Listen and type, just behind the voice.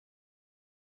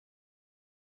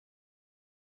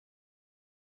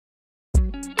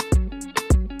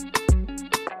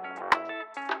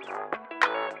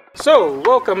So,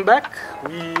 welcome back.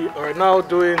 We are now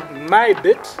doing my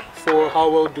bit for how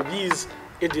well do these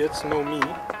idiots know me.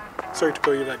 Sorry to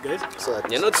call you that, guys.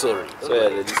 You're not sorry.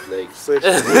 They're just like...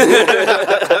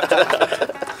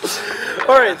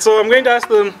 Alright, so I'm going to ask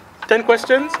them 10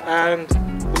 questions and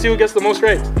we'll see who gets the most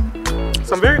right.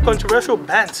 Some very controversial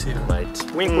bants here.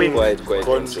 Right. Wink, wink. Quite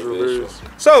controversial.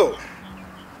 So,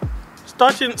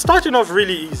 starting off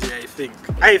really easy, I think.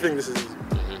 I think this is easy.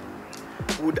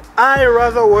 Would I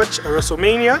rather watch a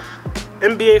WrestleMania,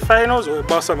 NBA Finals, or a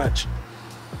Barca match?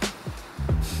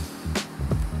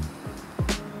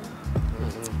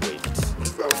 Wait.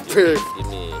 Give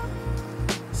me a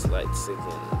slight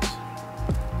second.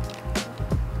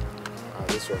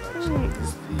 This one actually.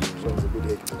 This one's a good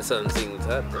hit. That's what I'm saying with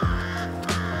that.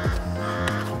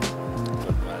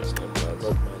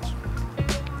 Not much.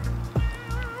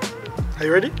 Are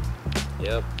you ready?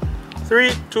 Yep.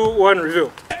 3, 2, 1,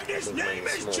 reveal.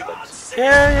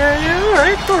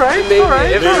 Yeah.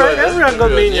 Alright. Everyone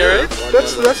got Mania, right?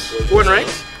 That's one right.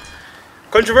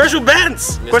 Controversial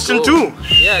bands. Question 2.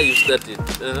 Yeah, you started.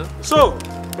 So,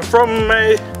 from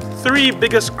my 3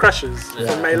 biggest crushes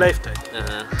from my lifetime,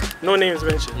 no names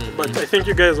mentioned, but I think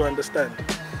you guys will understand.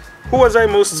 Who was I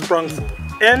most sprung for?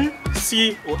 N,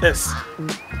 C, or S?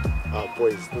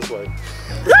 Boys, this one.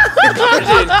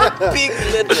 Big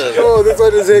letter. Oh, this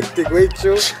one is hectic. Wait,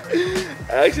 Joe.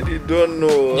 I actually don't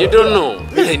know. You don't know?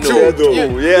 I know.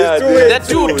 The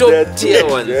two top tier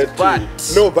ones. But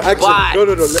no.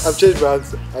 I've changed my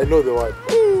answer. I know the one.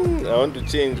 I want to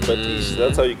change, but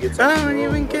that's how you get I don't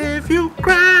even care if you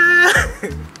cry.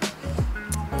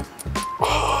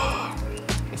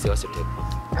 You see what's your take?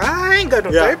 I ain't got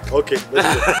no type. Okay,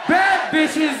 let's go. Bad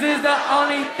bitches is the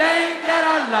only thing that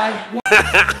I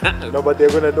like. No, but they're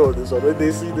gonna know this one when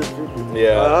they see this video.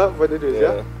 Yeah. But it is,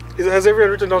 yeah? Has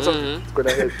everyone written down something? It's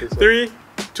gonna hit this one. 3,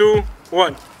 2,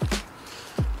 1.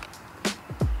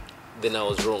 Then I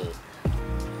was wrong.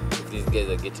 If these guys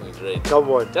are getting it right. Come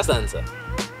on. Just answer.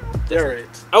 You're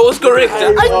right. I was correct.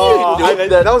 I knew it.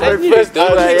 That was my first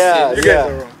answer. You guys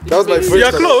are wrong. That was my first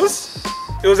You're close.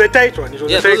 It was a tight one. It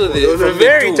was a tight one. It was a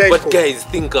very tight one. But guys,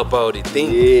 think about it.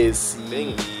 Yes.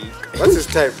 What's his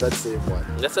type? That same one.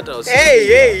 That's what I was saying.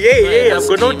 Hey, I've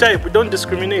got no type. We don't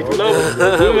discriminate. We love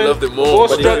women, love them all. all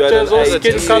But if you had structures, an all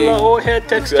skin ideal- color, all hair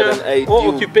texture,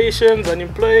 all occupations,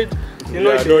 unemployed. You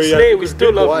know, if you slay, we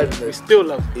still love you. We still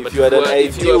love you. If you had an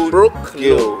ideal broke,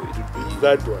 girl,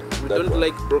 That one. we don't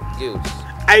like broke girls.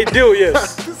 Ideal,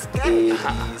 yes. Okay.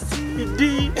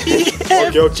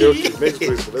 Next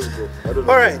question. Let's go. I don't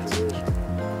know. Alright.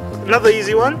 Another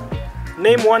easy one.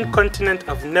 Name one continent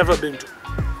I've never been to.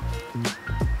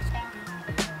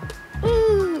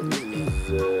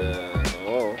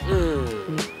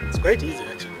 It's quite easy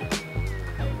actually.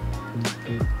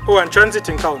 Oh, and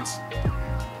transiting counts.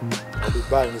 I'll be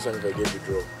buying this one if I get the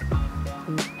draw.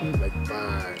 Like,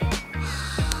 bang.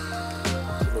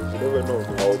 You never know.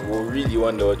 I would really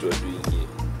wonder what you're doing here.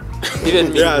 Even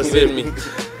me. Even me.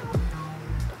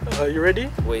 Are you ready?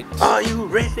 Wait. Are you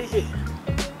ready?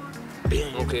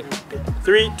 Okay.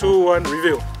 3, 2, 1,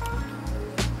 reveal.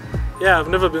 Yeah, I've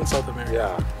never been South America.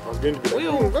 Yeah. I was going to be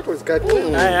like, that was kind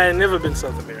of. I never been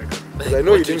South America. I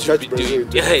know you didn't touch Brazil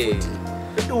in Yeah.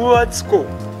 2014. What school?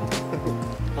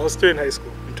 I was still in high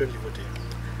school in 2014.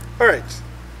 Alright.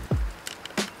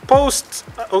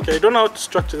 Okay, I don't know how to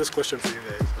structure this question for you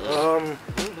guys.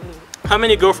 How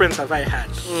many girlfriends have I had?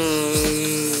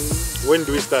 When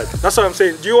do we start? That's what I'm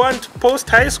saying. Do you want post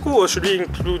high school or should we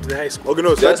include the high school? Okay,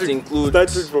 no, Just include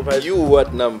starting from high you.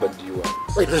 What number do you want?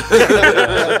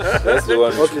 That's the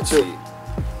one. Okay, chill.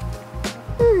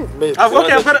 I've got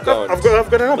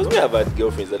a number. Because we have had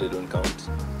girlfriends that they don't count.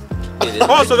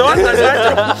 Oh, so the ones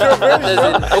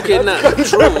that Okay, now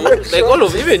true. Like all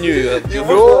of even you've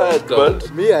No, had,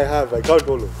 but me, I have. I can't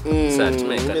all of.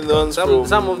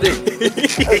 Some of them.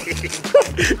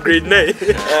 grade 9.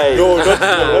 No, not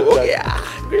that. Yeah,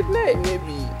 grade 9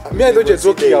 maybe. Me, I know what you're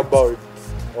talking about.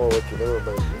 Oh, okay, never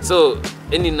mind. So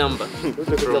any number What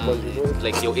you're talking about, you know?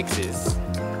 like your exes.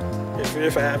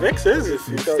 If I have exes, if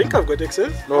you think I've got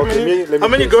exes, No, how okay, many, how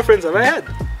many girlfriends have I had?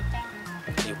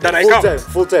 That I count.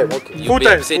 Full time, okay. You'll be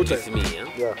upset full with me, yeah?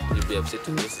 Yeah. You'll be upset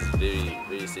with me. This is very,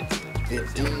 very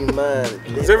sentimental. Man.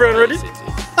 Is everyone ready?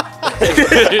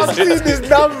 I've seen this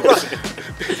number.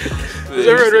 Is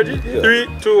everyone ready?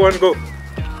 3, 2, 1, go.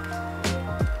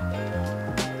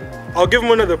 I'll give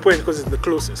him another point because it's the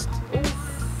closest.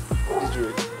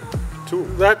 2.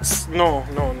 That's no.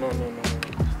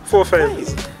 4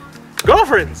 friends.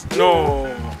 Girlfriends? No.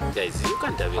 Guys, you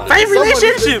can't have it. 5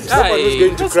 relationships. Someone who's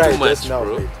going to That's cry too much, just now,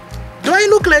 bro. mate. Do I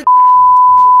look like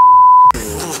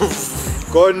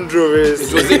It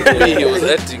Controversy. wasn't me, he was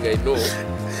acting, I know.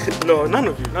 No, none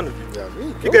of you. Yeah,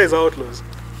 me. You guys are outlaws.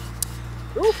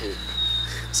 Go for it.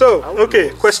 So,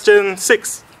 okay, question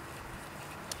 6.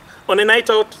 On a night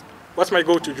out, what's my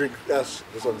go-to drink? Yes,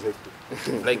 this one's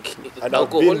hectic. Like, And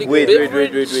alcoholic Wait.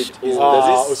 beverage. Does this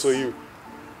Also you.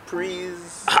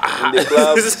 freeze in the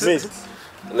club?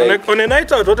 Mate, Like, On a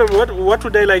night out, what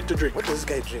would I like to drink? what does this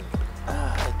guy drink?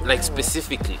 Like,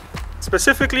 specifically.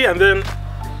 Specifically, and then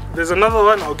there's another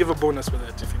one. I'll give a bonus for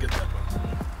that if you get that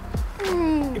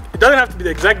one. It doesn't have to be the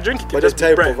exact drink. It can But the just be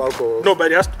type brand. of alcohol. No,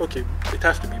 but it has to, okay. It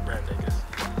has to be brand, I guess.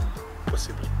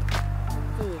 Possibly.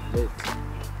 Mate.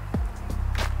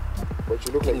 But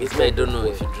you look like This guy don't know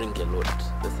if you drink a lot.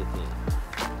 That's the thing.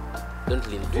 Don't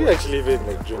lean Do you forward. actually even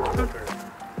like drink?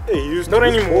 Hey, you used Not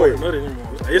to be anymore. boy. Not anymore.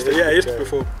 I used to. Yeah, I used to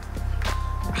before.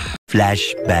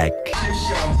 Flashback.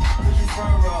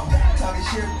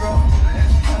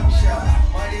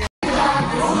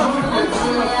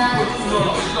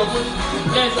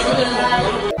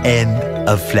 End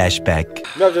of flashback.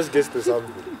 No, I've just guessed the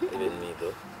something. Even me,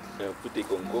 though. put a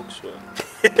concoction.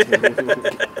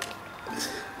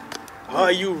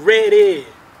 Are you ready?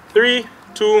 3,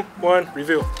 2, 1,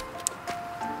 reveal.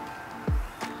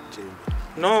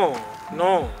 No.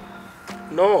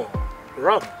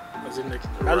 Rum. As in like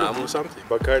Malibu or something.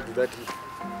 Bacardi, that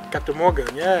Captain Morgan,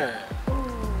 yeah.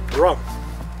 Rum.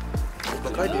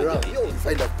 Bacardi rum. Yo,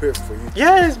 find a perf for you.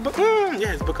 Yes,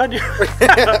 Bacardi.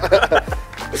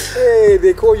 Hey,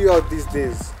 they call you out these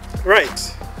days. Right.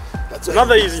 That's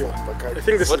Another easy one. Bacardi. I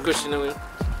think this What is question are we?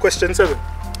 question 7.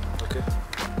 Okay.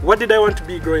 What did I want to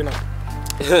be growing up?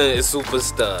 A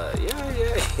superstar. Yeah.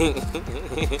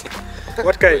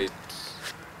 What kind? Wait.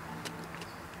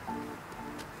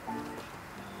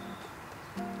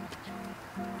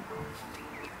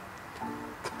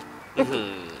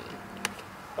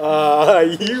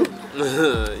 You.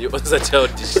 You also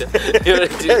childish. You're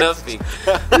already laughing.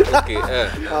 Okay.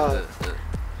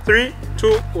 3,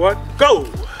 2, 1, go!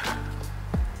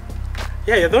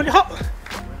 Yeah, you're the only hot.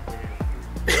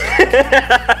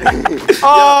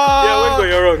 Yeah, Wengo,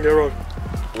 you're wrong.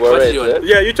 We're What do right, you want? eh?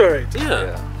 Yeah, you two are right.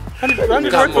 Yeah.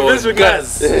 100 Come for Vince on, McMahon.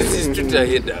 guys. This is Twitter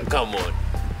header. Come on.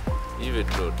 Even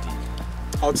naughty.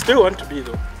 I would still want to be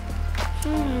though.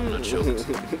 I'm not shocked. You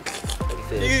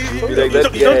Like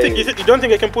that guy. don't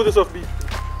think I can pull this off, B?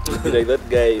 Be like that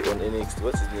guy on NXT.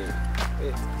 What's his name?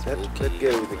 Hey, that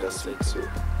guy with like a suit. So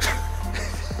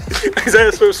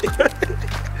Isaiah Swift.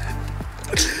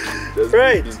 that's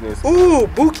Right. business. Ooh,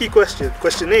 bookie question.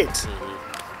 Question 8.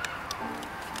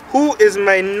 Who is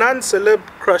my non-celeb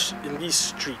crush in these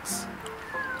streets?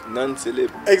 Non-celeb.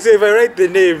 Except if I write the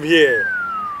name here.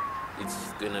 It's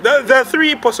gonna There are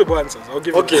 3 possible answers. I'll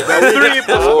give Okay. you. There are 3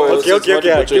 possible. Oh, Okay, so okay. it's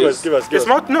multiple Give us. choice. It's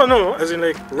not no. As in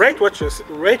like write what you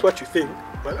think.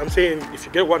 But I'm saying if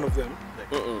you get one of them,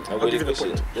 I'll give you the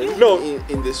point. No.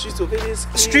 In the streets of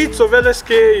LSK. streets of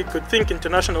LSK, you could think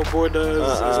international borders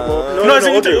as well. no, as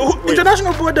in okay, wait.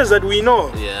 international borders that we know.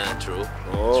 Yeah, true.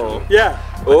 Oh. Yeah.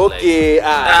 Okay.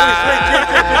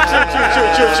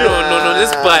 No,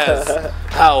 this bias.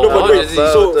 How? No, How but wait. does he-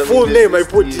 So full name I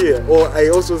put here, or I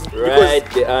also Right,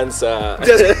 the answer.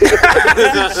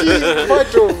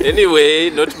 part of. Anyway,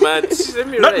 not much. Let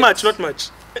me Not write. much.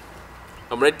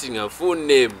 I'm writing a full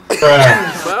name.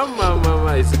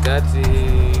 Mama is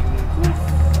cutting.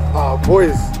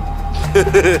 Boys.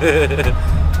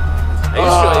 Are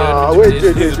you sure you want me to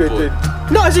Wait. place this boy?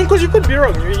 No, as in because you could be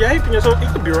wrong. You're hyping yourself. You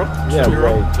could be wrong. You Yeah, could be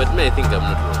wrong. right. But me, I think I'm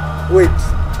not wrong. Wait.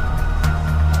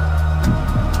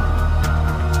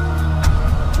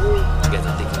 You guys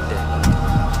are taking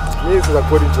time. Me, this is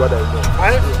according to what I know.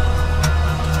 5,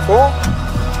 4,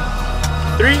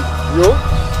 3, Yo,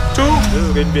 2, this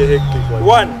is going to be a hectic one.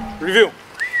 1. Review.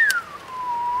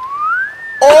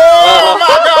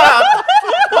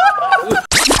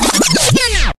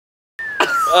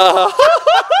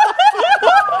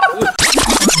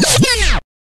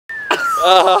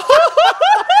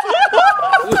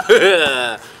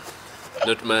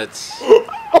 Not much.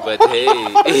 But hey.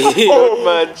 Not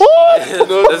much.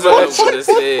 That's what I'm gonna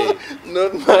say.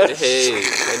 Not But much. hey,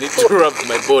 I need to rub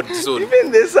my board soon.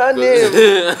 Even the surname.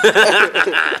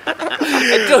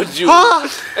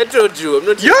 I told you, I'm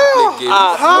not here to play games.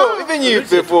 No, even you I'm not here to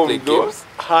play performed though. games.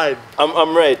 Hard.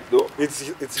 I'm right though. It's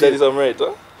That is I'm right,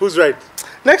 huh? Who's right?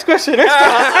 Next question. Not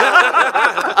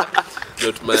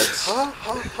much.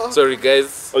 Sorry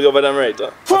guys. Okay, but I'm right,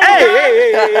 huh?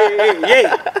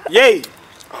 Hey.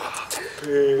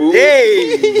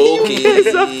 Hey!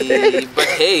 Okay. But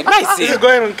hey, my He's sis.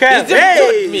 going on cam. He Hey!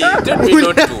 told me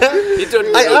not to. He told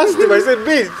me I not asked to. him, I said,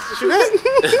 mate, should I?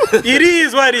 It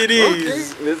is what it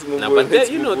is. Let's move Nah, on. but they're,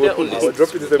 Let's you know, move they're on. honest. I'll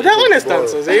drop it this But they're honest tomorrow.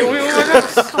 answers. Eh?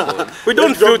 We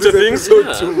don't Drop filter this things.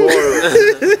 episode tomorrow.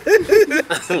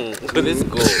 Let's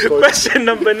go. Question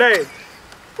number 9.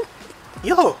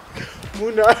 Yo.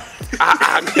 Muna.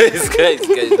 Guys.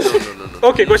 No.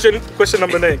 Okay, question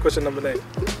number 9. Question number 9.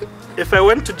 If I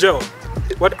went to jail,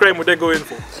 what crime would I go in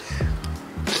for?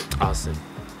 Arson.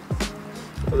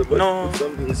 No.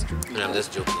 Something stupid. No, I'm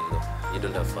just joking though. You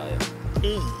don't have fire.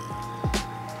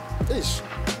 Ish.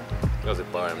 That was a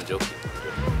bar, I'm joking.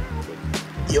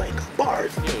 You ain't got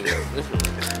bars. You know.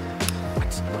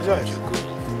 Josh.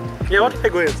 Yeah, what did I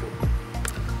go in for?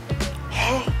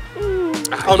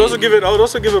 I would also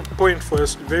give a point for a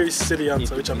very silly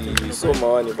answer, which I'm thinking You of. saw my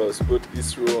one if I was put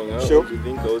this wrong. How Sure. would you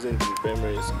think I wasn't in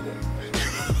primary school?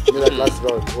 You know that last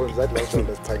round. What was that last round?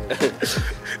 That's tiny.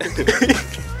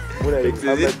 Muna, Is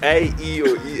it I, E,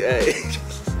 or E, I?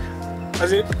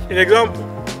 As in example.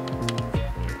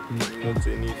 Not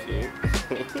anything.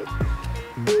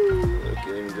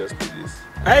 Okay, let me just do this.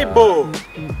 Hey, Bo.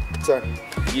 Son.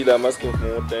 Gila, I'm asking for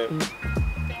more time.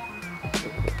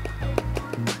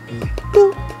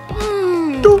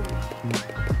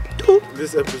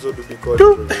 This episode will be called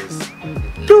Reverse.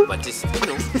 But it's, you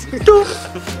know.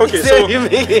 Okay, so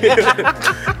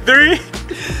 3,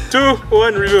 2,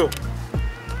 1, reveal.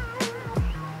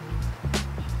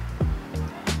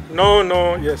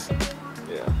 No, yes.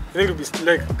 Yeah. I think it would be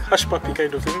like hush puppy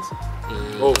kind of things.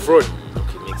 Oh, fraud.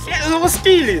 Okay, makes sense. Yeah, it was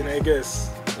stealing, I guess.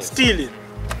 Stealing.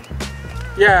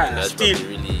 Yeah, That's probably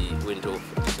stealing. really went off.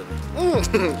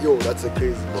 Yo, that's a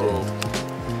crazy Bro. joke.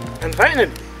 And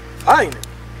finally,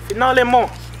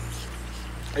 finalement.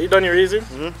 Are you done erasing?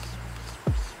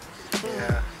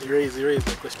 Yeah, erase the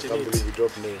question I can't 8. believe you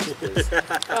dropped names.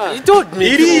 You told me.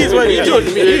 It is what you told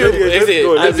me. Let's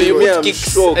go. As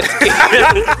kicks.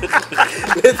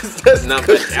 No, but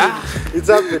It's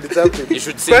happened. you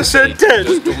should say Question 10.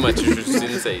 Just too much. You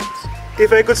should say it.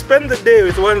 If I could spend the day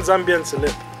with one Zambian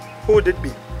celeb, who would it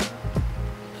be?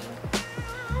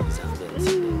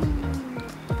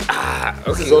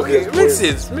 Okay. Makes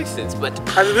sense. But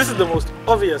As in, this is the most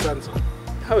obvious answer.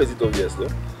 How is it obvious though?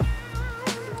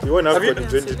 You won't have Have you- got in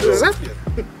 22. Zambian.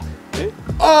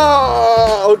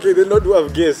 Oh, okay, then not do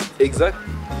have guessed.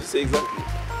 Exactly. You say exactly.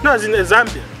 No, as in a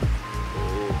Zambian.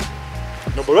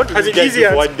 No, but what do As you in guys easy do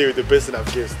for answer. one day with the person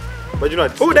I've guessed? But you know,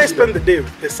 Who would I spend the day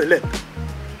with? A celeb.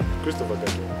 Christopher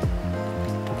Gato.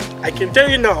 I can tell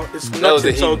you now, it's that not was the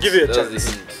him, so I'll hint. give you a That was the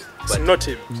chance. hint. It's But not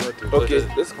him. Okay,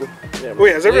 let's go. Yeah,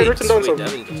 Wait, has everyone written down I something?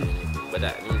 haven't written anything. But I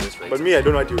mean, just right. But me, I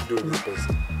don't know what you would do with this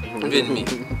person. Even me.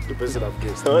 The person I've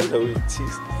guessed. I wonder who it is.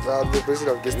 The person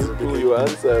I've guessed is a Who bit. your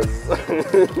answers?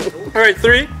 Alright,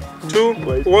 3, 2,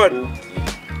 1.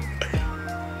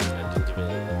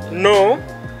 No.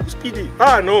 Who's PD?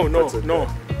 No.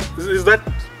 Is that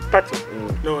Patton?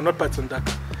 No, not Patton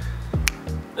Daka.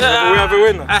 We have a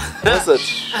winner. What's that?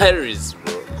 Iris,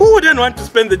 bro. Who wouldn't want to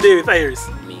spend the day with Iris?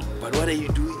 Me. But what are you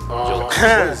doing? I'm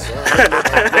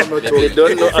not They told.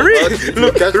 don't know about it.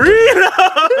 Look, catch me.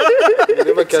 You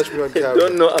never catch me on camera.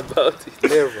 Don't know about it.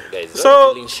 Never. Guys,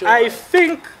 So feeling sure. I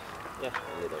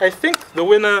think the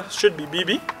winner should be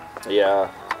BB. Yeah.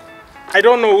 I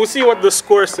don't know. We'll see what the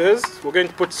score says. We're going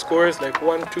to put scores like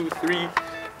 1, 2, 3.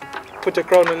 Put a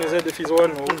crown on his head if he's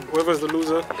won, or whoever's the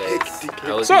loser. Guys,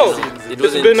 I was, So you know, it it's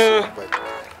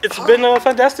wasn't. been a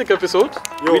fantastic episode.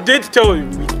 Yo. We did tell you.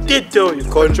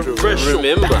 Controversial.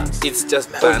 Remember, it's just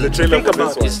The banter. trailer Think for about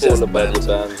this one. It's just All about the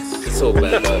banter. bands. It's all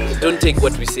banter. Don't take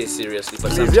what we say seriously.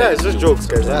 But sometimes Yeah, it's just you- jokes,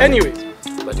 guys. Anyway,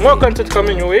 But more content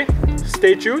coming your way.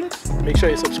 Stay tuned. Make sure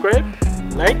you subscribe,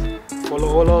 like, follow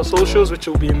all our socials, which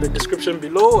will be in the description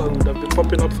below. I would have been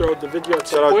popping up throughout the video at Shout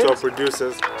some out point. to our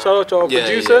producers. Shout out to our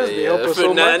producers. They help us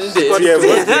so much.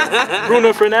 Fernandez.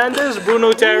 Bruno Fernandez,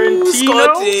 Bruno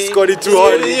Tarantino. Scotty too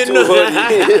hard.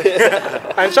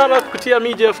 And shout out Kutia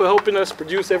Media for helping us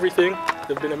produce everything.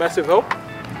 They've been a massive help.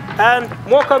 And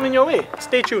more coming your way.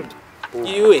 Stay tuned.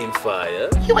 You ain't fire.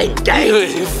 You ain't You gay.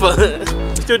 ain't fire.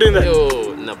 Still doing that.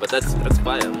 Yo, no, but that's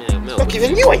fire. Okay,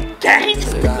 then you ain't gay.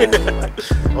 Okay,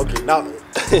 now.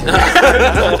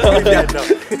 Leave that now.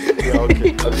 Yeah,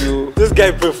 okay. Have you? This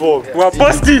guy performed. We're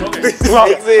busted. You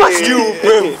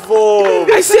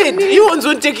performed. I said, you ones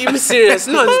won't take him serious.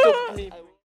 Non-stop.